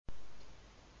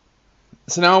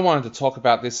So now I wanted to talk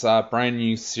about this brand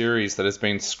new series that has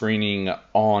been screening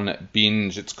on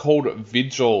Binge. It's called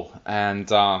Vigil, and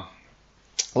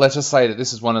let's just say that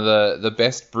this is one of the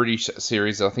best British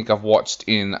series I think I've watched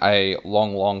in a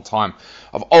long, long time.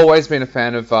 I've always been a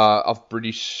fan of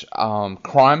British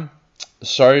crime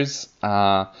shows,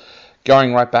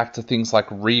 going right back to things like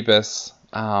Rebus,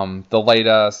 the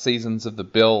later seasons of The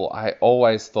Bill. I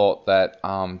always thought that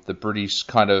the British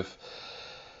kind of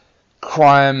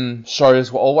crime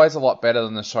shows were always a lot better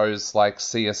than the shows like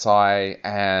CSI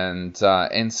and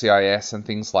NCIS and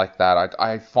things like that.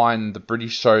 I find the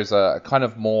British shows are kind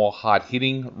of more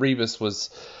hard-hitting. Rebus was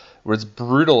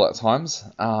brutal at times,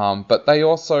 but they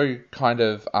also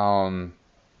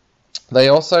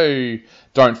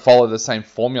don't follow the same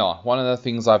formula. One of the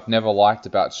things I've never liked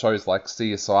about shows like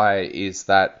CSI is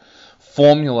that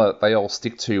formula that they all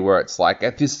stick to, where it's like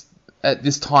at this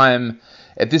time,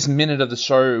 at this minute of the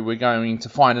show, we're going to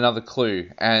find another clue.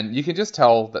 And you can just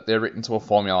tell that they're written to a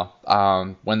formula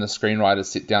when the screenwriters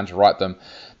sit down to write them.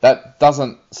 That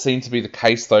doesn't seem to be the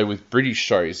case, though, with British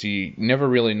shows. You never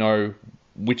really know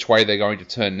which way they're going to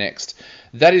turn next.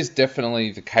 That is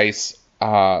definitely the case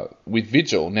with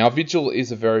Vigil. Now, Vigil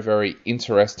is a very, very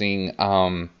interesting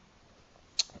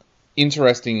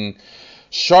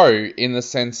show in the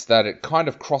sense that it kind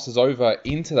of crosses over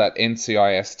into that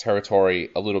NCIS territory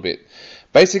a little bit.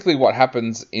 Basically, what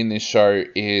happens in this show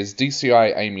is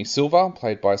DCI Amy Silver,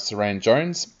 played by Saran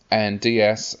Jones, and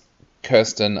DS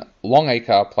Kirsten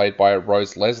Longacre, played by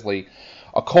Rose Leslie,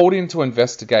 are called in to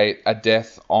investigate a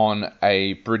death on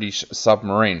a British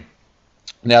submarine.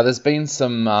 Now, there's been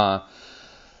some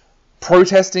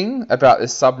protesting about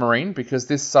this submarine because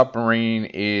this submarine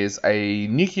is a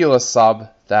nuclear sub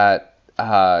that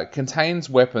contains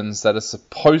weapons that are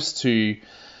supposed to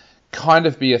kind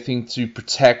of be a thing to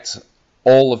protect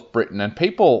all of Britain, and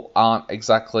people aren't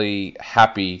exactly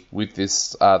happy with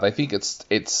this. They think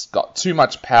it's got too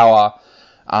much power.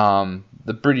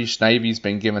 The British Navy's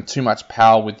been given too much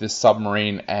power with this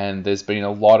submarine, and there's been a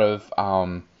lot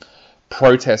of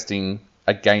protesting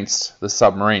against the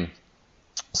submarine.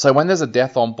 So when there's a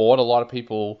death on board, a lot of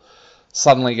people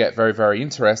suddenly get very, very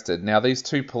interested. Now, these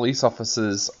two police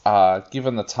officers are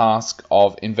given the task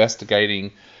of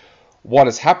investigating what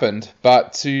has happened,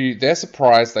 but to their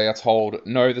surprise, they are told,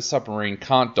 no, the submarine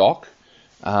can't dock.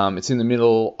 It's in the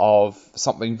middle of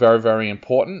something very, very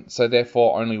important, so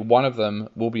therefore only one of them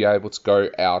will be able to go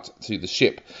out to the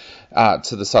ship,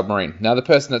 to the submarine. Now, the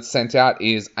person that's sent out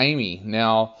is Amy.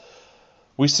 Now,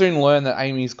 we soon learn that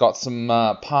Amy's got some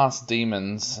past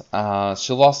demons.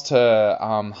 She lost her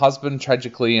husband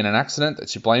tragically in an accident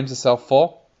that she blames herself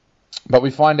for. But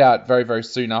we find out very, very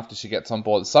soon after she gets on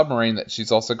board the submarine that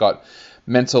she's also got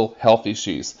mental health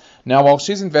issues. Now, while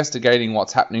she's investigating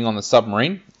what's happening on the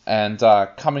submarine and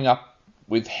coming up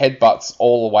with headbutts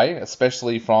all the way,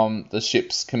 especially from the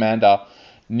ship's commander,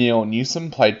 Neil Newsom,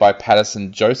 played by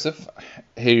Patterson Joseph,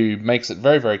 who makes it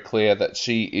very, very clear that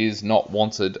she is not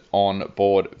wanted on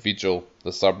board Vigil,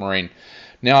 the submarine.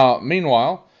 Now,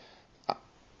 meanwhile,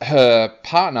 her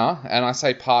partner, and I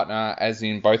say partner as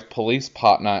in both police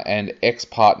partner and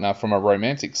ex-partner from a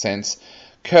romantic sense,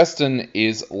 Kirsten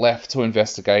is left to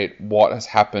investigate what has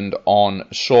happened on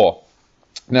shore.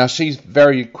 Now, she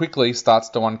very quickly starts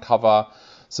to uncover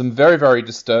some very, very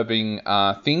disturbing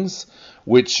things,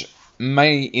 which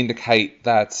may indicate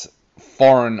that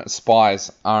foreign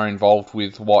spies are involved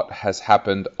with what has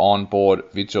happened on board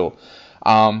Vigil.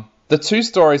 The two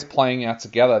stories playing out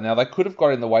together, now they could have got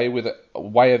in the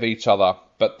way of each other,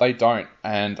 but they don't,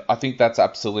 and I think that's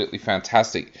absolutely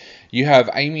fantastic. You have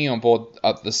Amy on board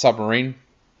the submarine,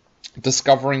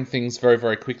 discovering things very,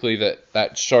 very quickly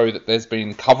that show that there's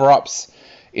been cover-ups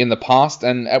in the past,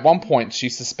 and at one point she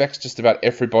suspects just about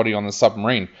everybody on the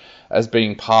submarine as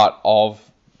being part of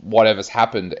whatever's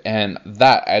happened, and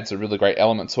that adds a really great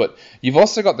element to it. You've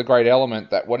also got the great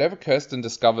element that whatever Kirsten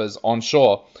discovers on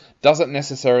shore doesn't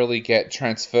necessarily get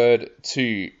transferred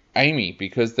to Amy,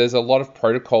 because there's a lot of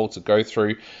protocol to go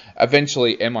through.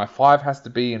 Eventually MI5 has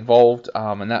to be involved,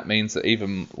 and that means that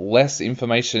even less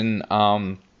information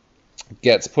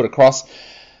gets put across.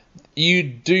 You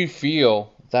do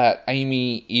feel that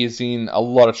Amy is in a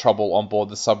lot of trouble on board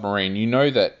the submarine. You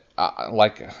know that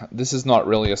this is not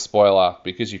really a spoiler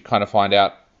because you kind of find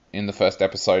out in the first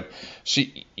episode.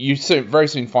 You very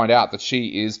soon find out that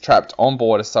she is trapped on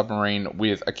board a submarine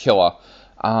with a killer.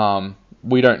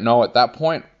 We don't know at that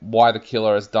point why the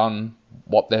killer has done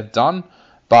what they've done,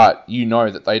 but you know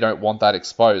that they don't want that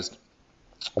exposed.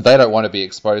 they don't want to be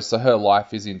exposed, so her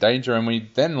life is in danger, and we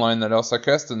then learn that also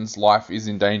Kirsten's life is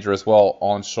in danger as well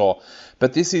on shore.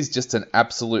 But this is just an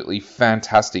absolutely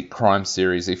fantastic crime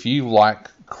series. If you like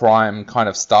crime kind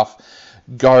of stuff,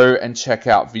 go and check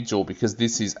out Vigil, because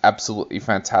this is absolutely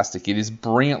fantastic. It is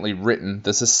brilliantly written.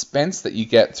 The suspense that you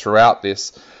get throughout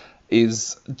this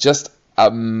is just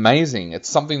amazing. It's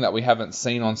something that we haven't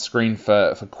seen on screen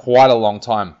for quite a long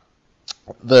time.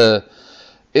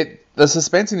 The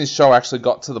suspense in this show actually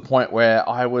got to the point where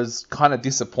I was kind of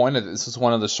disappointed that this was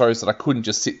one of the shows that I couldn't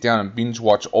just sit down and binge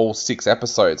watch all 6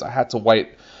 episodes. I had to wait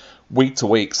week to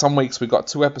week. Some weeks we got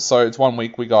 2 episodes. One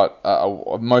week we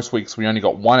got, most weeks we only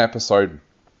got 1 episode,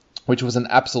 which was an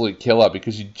absolute killer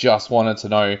because you just wanted to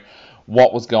know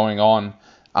what was going on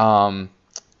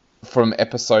from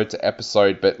episode to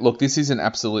episode. But look, this is an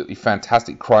absolutely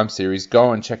fantastic crime series.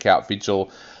 Go and check out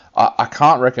Vigil. I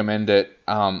can't recommend it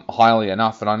highly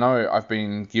enough, and I know I've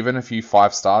been given a few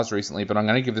 5 stars recently, but I'm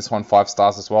going to give this one 5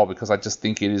 stars as well, because I just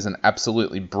think it is an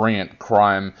absolutely brilliant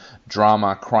crime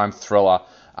drama, crime thriller.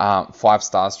 5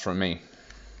 stars from me.